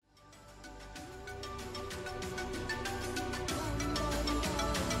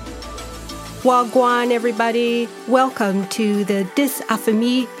Wagwan, everybody. Welcome to the Dis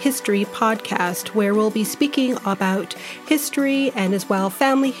Affamie History podcast, where we'll be speaking about history and as well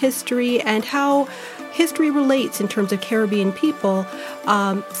family history and how history relates in terms of Caribbean people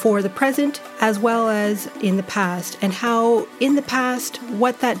for the present as well as in the past, and how in the past,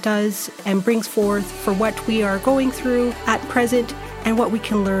 what that does and brings forth for what we are going through at present and what we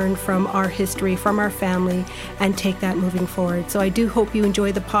can learn from our history, from our family, and take that moving forward. So I do hope you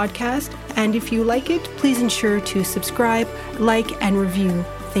enjoy the podcast. And if you like it, please ensure to subscribe, like, and review.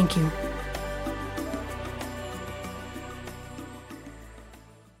 Thank you.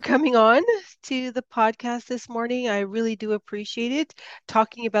 Coming on to the podcast this morning, I really do appreciate it.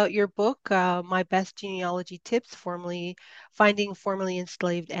 Talking about your book, My Best Genealogy Tips, Finding Formerly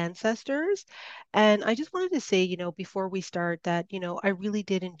Enslaved Ancestors. And I just wanted to say, before we start that, I really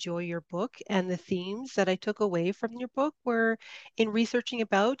did enjoy your book, and the themes that I took away from your book were in researching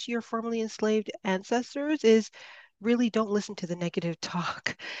about your formerly enslaved ancestors is really don't listen to the negative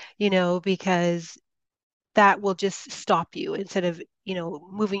talk, because that will just stop you instead of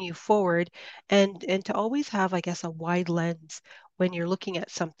moving you forward, and to always have, I guess, a wide lens when you're looking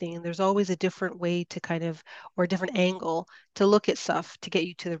at something. And there's always a different way to kind of, or a different angle to look at stuff to get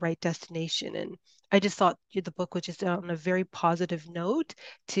you to the right destination. And I just thought the book was just on a very positive note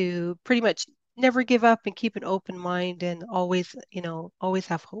to pretty much never give up and keep an open mind and always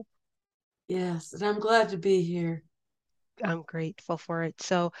have hope. Yes, and I'm glad to be here. I'm grateful for it.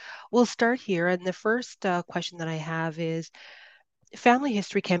 So we'll start here. And the first question that I have is, family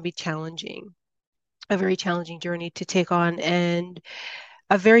history can be challenging, a very challenging journey to take on, and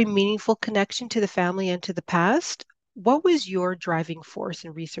a very meaningful connection to the family and to the past. What was your driving force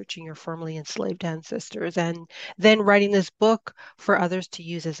in researching your formerly enslaved ancestors and then writing this book for others to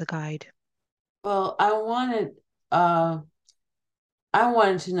use as a guide? Well, I wanted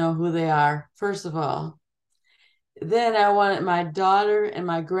to know who they are, first of all. Then I wanted my daughter and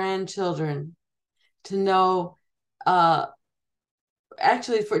my grandchildren to know, uh,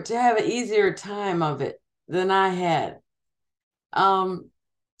 actually to have an easier time of it than I had. Um,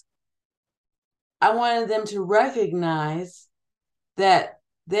 I wanted them to recognize that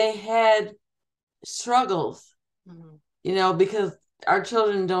they had struggles, because our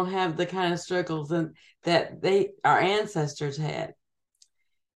children don't have the kind of struggles that our ancestors had.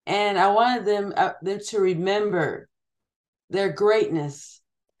 And I wanted them to remember their greatness.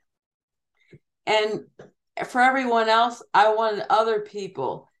 And for everyone else, I wanted other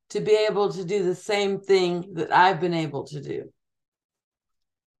people to be able to do the same thing that I've been able to do.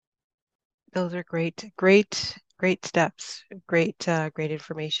 Those are great steps, great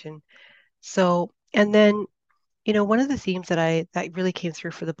information. So, and then, one of the themes that really came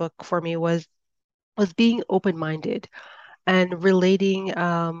through for the book for me was being open-minded and relating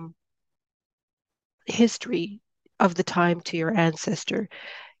history of the time to your ancestor.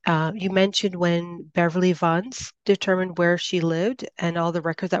 You mentioned when Beverly Vance determined where she lived and all the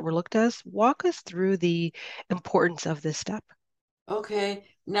records that were looked at. Walk us through the importance of this step. Okay.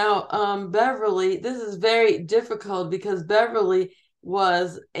 Now, Beverly, this is very difficult because Beverly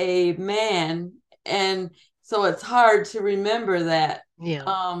was a man, and so it's hard to remember that.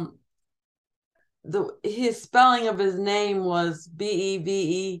 Yeah. His spelling of his name was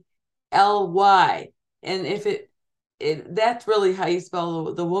Bevely, and if that's really how you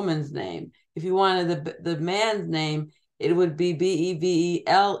spell the woman's name. If you wanted the man's name, it would be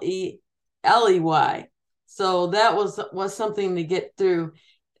Beveley. So that was something to get through.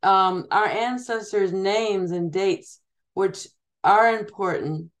 Our ancestors' names and dates, which are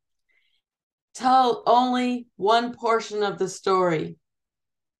important, tell only one portion of the story.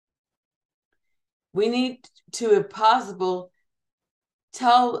 We need to, if possible,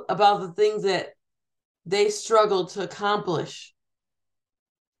 tell about the things that they struggled to accomplish.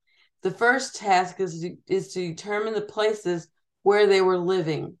 The first task is to determine the places where they were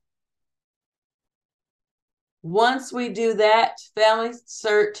living. Once we do that, Family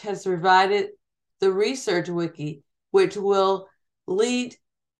Search has provided the Research Wiki, which will lead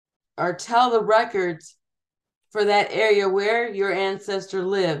or tell the records for that area where your ancestor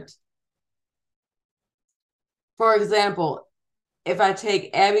lived. For example, if I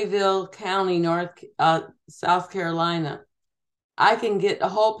take Abbeville County, South Carolina, I can get a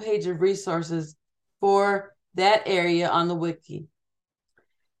whole page of resources for that area on the wiki.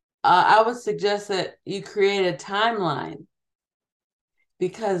 I would suggest that you create a timeline,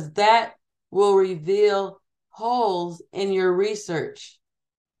 because that will reveal holes in your research,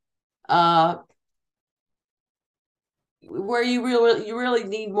 where you really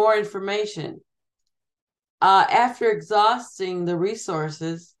need more information. After exhausting the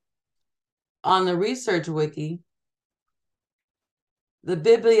resources, on the research wiki, the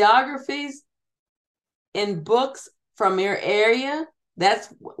bibliographies in books from your area,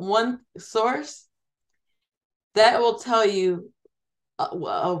 that's one source that will tell you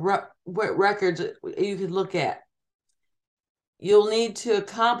what records you could look at. You'll need to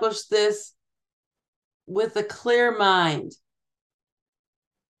accomplish this with a clear mind.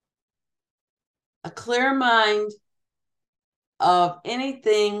 A clear mind of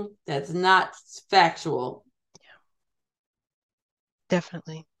anything that's not factual.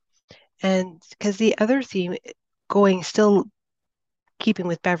 Definitely. And because the other theme, still keeping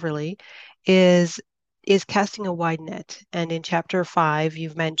with Beverly, is casting a wide net. And in chapter 5,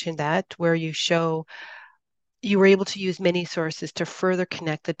 you've mentioned that where you show you were able to use many sources to further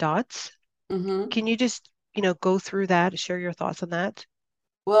connect the dots. Mm-hmm. Can you just, go through that, share your thoughts on that?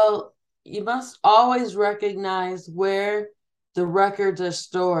 Well, you must always recognize where the records are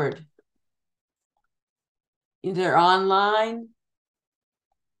stored. Either online,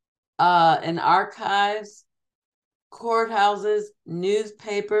 in archives, courthouses,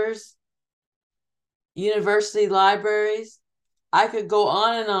 newspapers, university libraries. I could go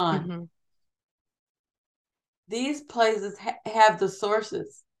on and on. Mm-hmm. These places have the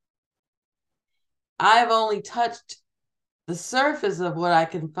sources. I've only touched the surface of what I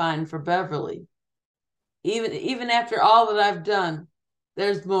can find for Beverly. Even after all that I've done,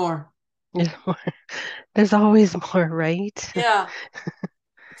 there's more. There's always more, right? Yeah.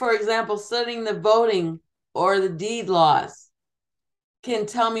 For example, studying the voting or the deed laws can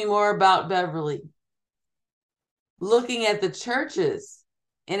tell me more about Beverly. Looking at the churches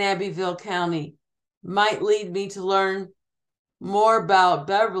in Abbeville County might lead me to learn more about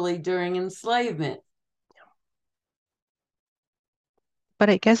Beverly during enslavement. But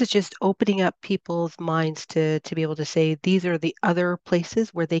I guess it's just opening up people's minds to be able to say these are the other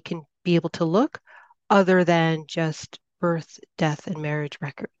places where they can be able to look other than just birth, death, and marriage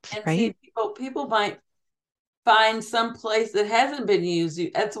records, And right? see, people might find some place that hasn't been used.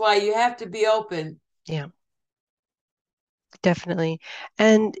 That's why you have to be open. Yeah, definitely.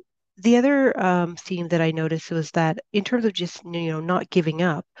 And the other theme that I noticed was that in terms of just, not giving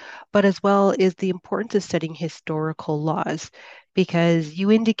up, but as well is the importance of studying historical laws, because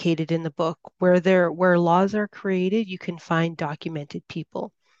you indicated in the book where laws are created, you can find documented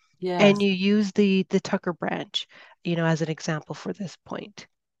people. And Yes. you use the Tucker branch, as an example for this point.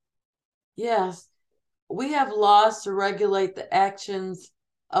 Yes. We have laws to regulate the actions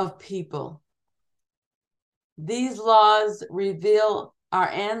of people. These laws reveal our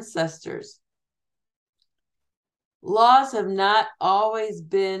ancestors. Laws have not always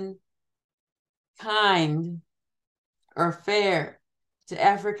been kind or fair to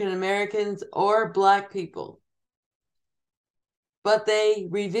African Americans or Black people, but they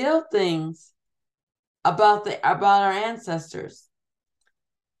reveal things about our ancestors.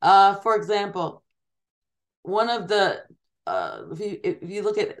 For example, one of the if you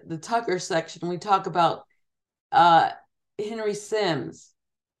look at the Tucker section, we talk about Henry Sims.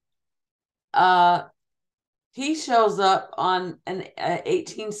 He shows up on an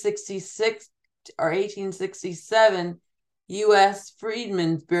 1866 or 1867 U.S.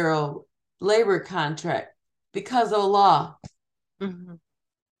 Freedmen's Bureau labor contract because of law. Mhm.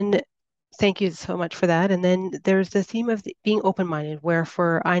 And thank you so much for that. And then there's the theme of being open-minded, where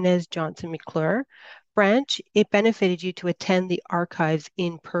for Inez Johnson McClure branch, it benefited you to attend the archives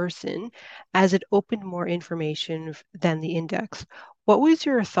in person as it opened more information than the index. What was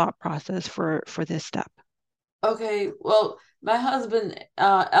your thought process for this step? Okay, well, my husband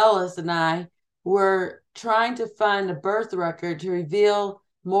Ellis and I were trying to find a birth record to reveal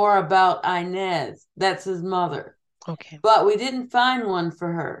more about Inez. That's his mother. Okay. But we didn't find one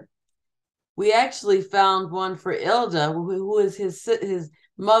for her. We actually found one for Ilda, who is his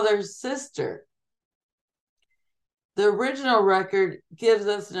mother's sister. The original record gives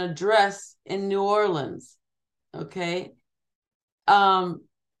us an address in New Orleans. Okay.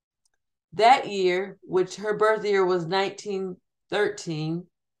 That year, which her birth year was 1913,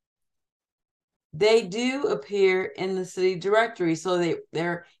 they do appear in the city directory. So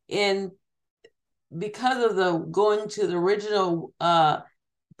they're in, because of the going to the original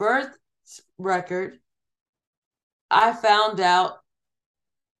birth record, I found out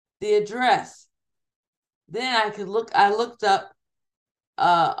the address. Then I looked up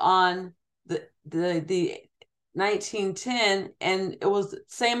on the 1910, and it was the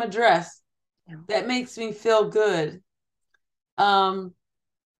same address. Yeah. That makes me feel good. Um,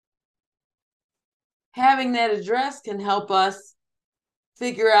 Having that address can help us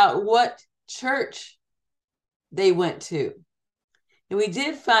figure out what church they went to. And we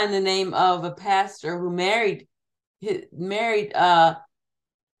did find the name of a pastor who married his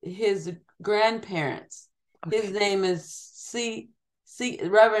grandparents. Okay. His name is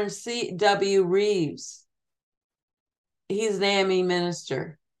Reverend C.W. Reeves. He's an AME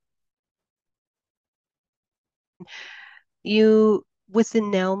minister. You, with the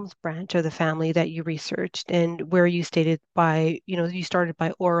Nelms branch of the family that you researched, and where you stated by, you started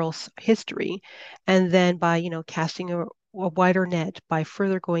by oral history, and then by, casting a wider net by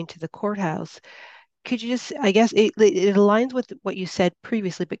further going to the courthouse. Could you just, I guess it aligns with what you said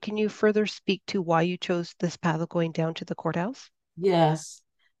previously, but can you further speak to why you chose this path of going down to the courthouse? Yes.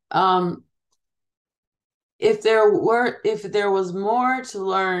 If there was more to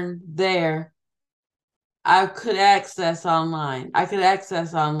learn there, I could access online.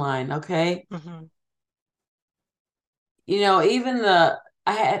 Okay. Mm-hmm. Even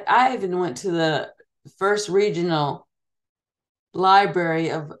I even went to the first regional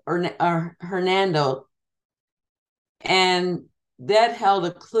library of Hernando, and that held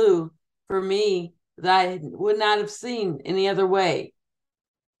a clue for me that I would not have seen any other way.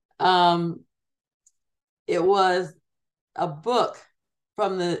 It was a book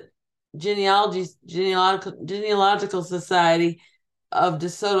from the Genealogical Society of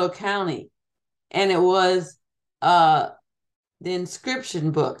DeSoto County, and it was the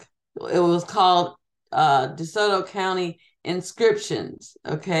inscription book. It was called DeSoto County Inscriptions.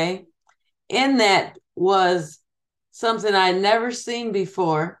 Okay, in that was something I'd never seen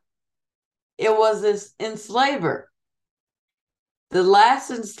before. It was this enslaver. The last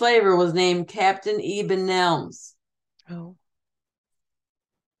enslaver was named Captain Eben Nelms. Oh.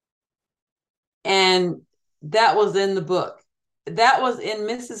 And that was in the book. That was in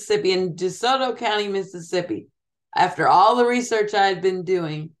Mississippi, in DeSoto County, Mississippi. After all the research I had been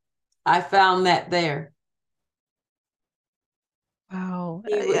doing, I found that there. Wow.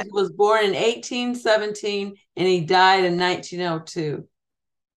 He was born in 1817 and he died in 1902.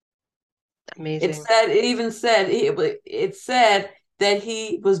 Amazing. It said that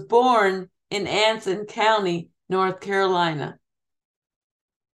he was born in Anson County, North Carolina.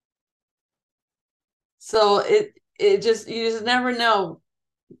 So you just never know.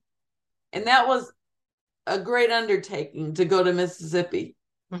 And that was a great undertaking to go to Mississippi.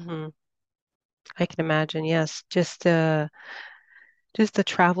 Mm-hmm. I can imagine, yes. Just the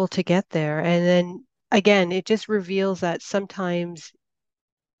travel to get there. And then again, it just reveals that sometimes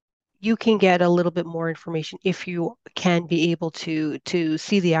you can get a little bit more information if you can be able to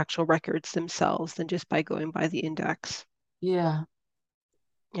see the actual records themselves than just by going by the index. Yeah.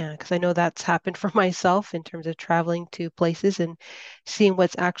 Yeah, because I know that's happened for myself in terms of traveling to places and seeing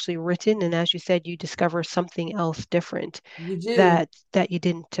what's actually written. And as you said, you discover something else different You do. that you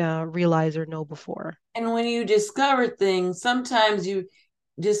didn't realize or know before. And when you discover things, sometimes you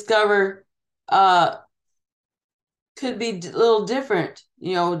discover could be a little different,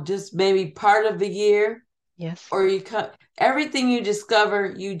 just maybe part of the year. Yes. Or everything you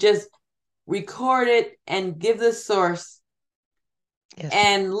discover, you just record it and give the source. Yes.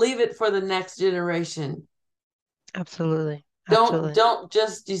 And leave it for the next generation. Absolutely. Don't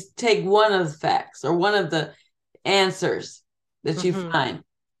just take one of the facts or one of the answers that you find.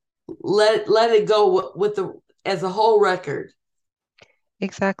 Let it go as a whole record.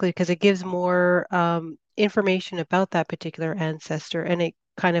 Exactly, because it gives more information about that particular ancestor, and it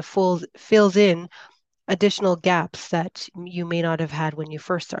kind of fills in additional gaps that you may not have had when you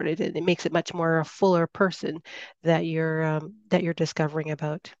first started. It makes it much more a fuller person that you're discovering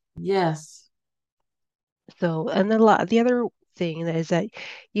about. Yes. So, and then the other thing is that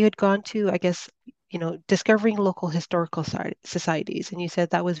you had gone to, I guess, discovering local historical societies, and you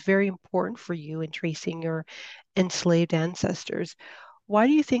said that was very important for you in tracing your enslaved ancestors. Why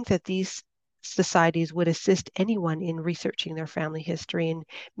do you think that these societies would assist anyone in researching their family history and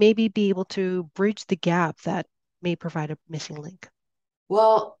maybe be able to bridge the gap that may provide a missing link?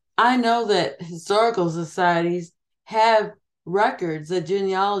 Well, I know that historical societies have records that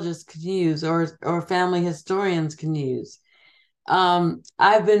genealogists can use or family historians can use.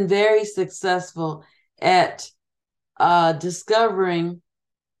 I've been very successful at discovering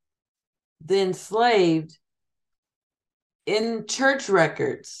the enslaved in church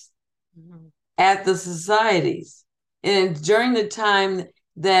records at the societies and during the time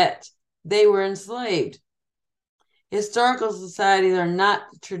that they were enslaved. Historical societies are not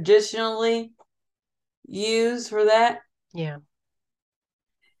traditionally used for that. Yeah.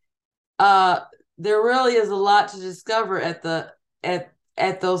 There really is a lot to discover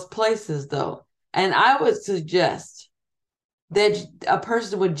at those places, though. And I would suggest that a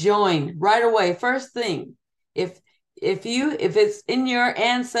person would join right away. First thing, if if it's in your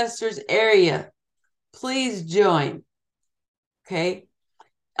ancestors' area, please join. Okay.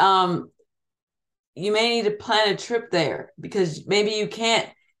 You may need to plan a trip there because maybe you can't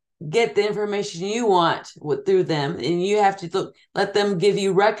get the information you want through them, and you have to let them give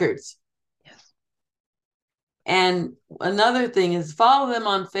you records. Yes. And another thing is follow them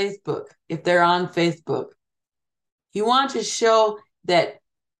on Facebook if they're on Facebook. You want to show that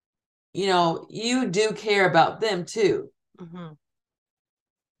you do care about them too. Mm-hmm.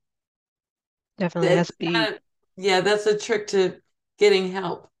 Definitely has to be. That's a trick to getting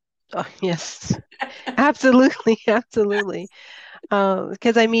help. Oh, yes, absolutely, absolutely.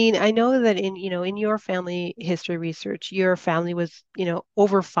 Because I mean, I know that in your family history research, your family was,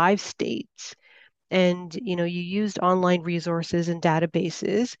 over 5 states, and you used online resources and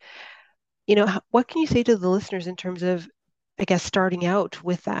databases. What can you say to the listeners in terms of, I guess, starting out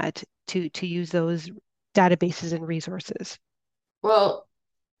with that to use those databases and resources? Well,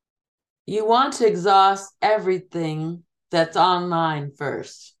 you want to exhaust everything that's online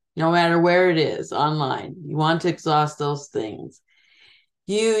first, no matter where it is online. You want to exhaust those things.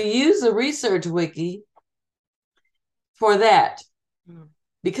 You use a research wiki for that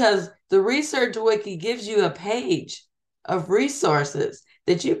because the research wiki gives you a page of resources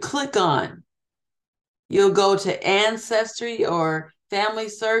that you click on. You'll go to Ancestry or Family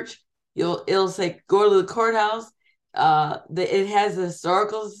Search. It'll say go to the courthouse. It has the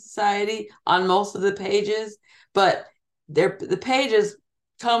Historical Society on most of the pages, but the pages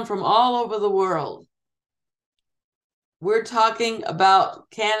come from all over the world. We're talking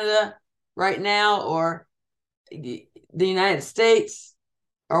about Canada right now, or the United States,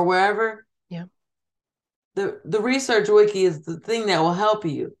 or wherever. Yeah. The research wiki is the thing that will help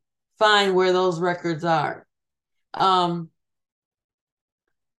you find where those records are.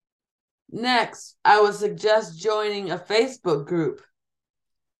 Next, I would suggest joining a Facebook group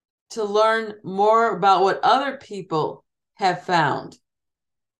to learn more about what other people have found.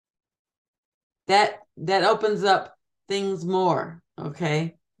 That opens up things more,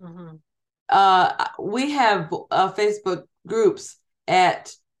 okay? Mm-hmm. We have Facebook groups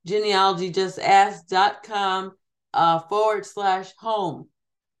at genealogyjustask.com /home.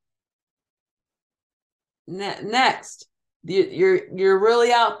 Next, you're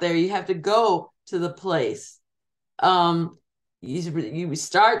really out there. You have to go to the place. You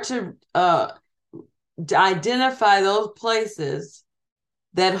start to identify those places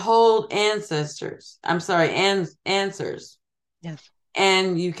that hold ancestors. I'm sorry, answers. Yes.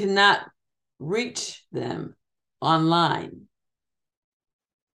 And you cannot reach them online.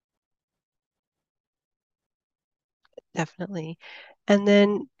 Definitely. And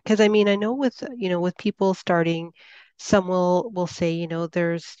then, because I mean, I know with people starting, some will say,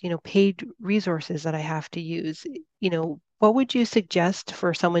 there's, paid resources that I have to use. What would you suggest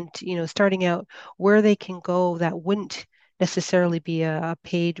for someone to, starting out, where they can go that wouldn't necessarily be a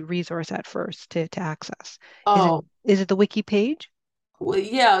paid resource at first to access? Is it Oh, is it the wiki page? well,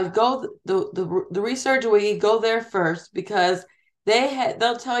 yeah, go the research wiki, go there first because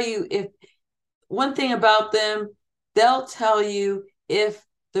they'll tell you if one thing about them, they'll tell you if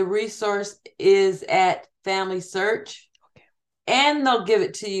the resource is at Family Search, Okay. and they'll give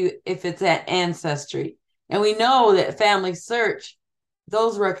it to you if it's at Ancestry. And we know that Family Search,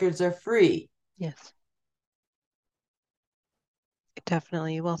 those records are free. Yes.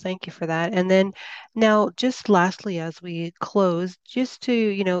 Definitely. Well, thank you for that. And then now, just lastly, as we close, just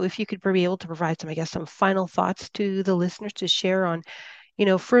to, if you could be able to provide some, I guess, some final thoughts to the listeners to share on,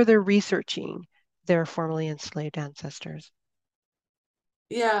 further researching their formerly enslaved ancestors.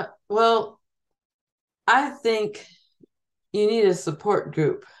 Yeah, well, I think you need a support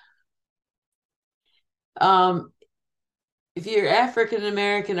group. If you're African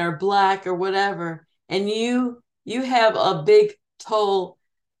American or Black or whatever, and you have a big toll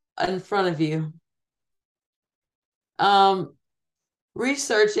in front of you,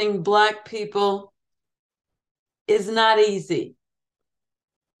 researching Black people is not easy.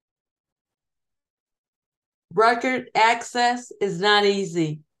 Record access is not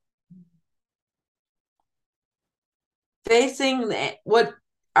easy. Facing what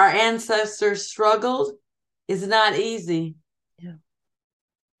our ancestors struggled is not easy. Yeah.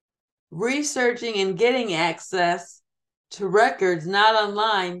 Researching and getting access to records not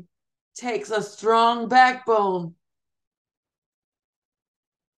online takes a strong backbone.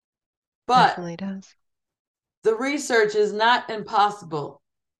 But Definitely does. the research is not impossible.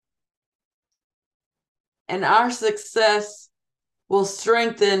 And our success will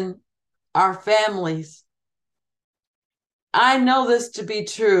strengthen our families. I know this to be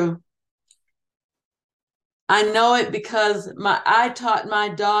true. I know it because I taught my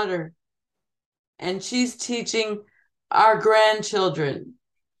daughter, and she's teaching our grandchildren.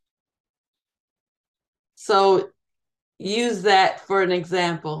 So use that for an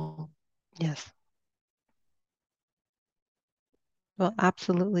example. Yes. Well,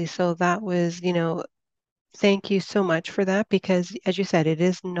 absolutely. So that was, thank you so much for that because, as you said, it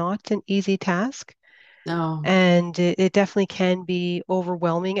is not an easy task. No. And it definitely can be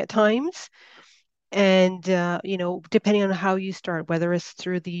overwhelming at times. And, depending on how you start, whether it's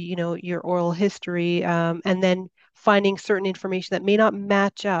through your oral history, and then finding certain information that may not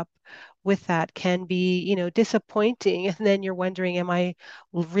match up with that can be, disappointing. And then you're wondering, am I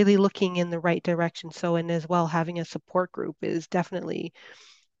really looking in the right direction? So, and as well, having a support group is definitely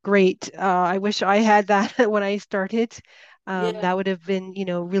great. I wish I had that when I started. Yeah. That would have been,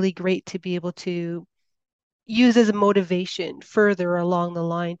 really great to be able to use as a motivation further along the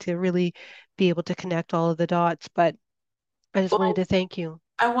line to really be able to connect all of the dots. But I just wanted Well, to thank you.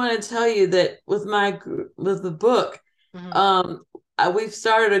 I want to tell you that with the book, Mhm. um, we've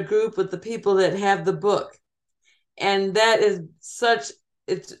started a group with the people that have the book, and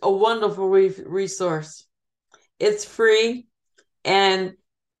it's a wonderful resource. It's free, and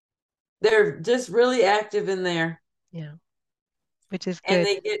they're just really active in there, Yeah, which is and good.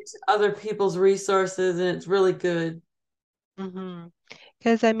 they get to other people's resources, and it's really good.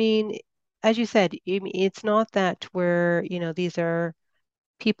 Because I mean, as you said, it's not that we're, these are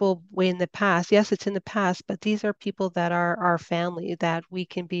people way in the past. Yes, it's in the past, but these are people that are our family that we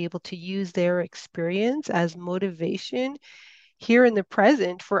can be able to use their experience as motivation here in the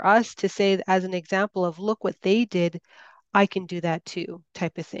present for us to say as an example of look what they did, I can do that too,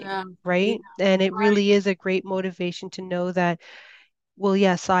 type of thing, Yeah, yeah, right? And it right. really is a great motivation to know that, well,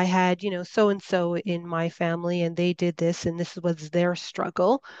 yes, I had, so and so in my family and they did this and this was their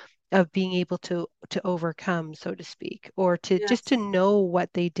struggle of being able to overcome, so to speak, or to just to Yes, know what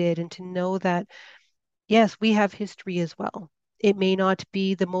they did and to know that yes, we have history as well. It may not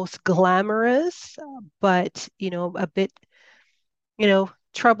be the most glamorous, but a bit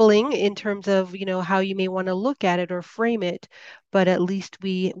troubling in terms of how you may want to look at it or frame it, but at least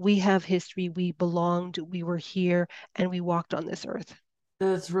we have history, we belonged, we were here, and we walked on this earth,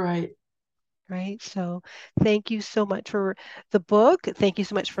 that's right. right? So thank you so much for the book, thank you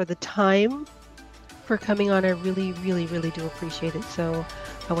so much for the time, for coming on. I really, really, really do appreciate it. So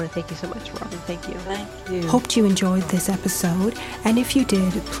I want to thank you so much, Robin. Thank you. Thank you. Hoped you enjoyed this episode. And if you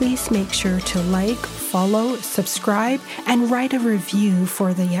did, please make sure to like, follow, subscribe, and write a review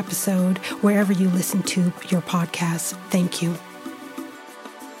for the episode wherever you listen to your podcast. Thank you.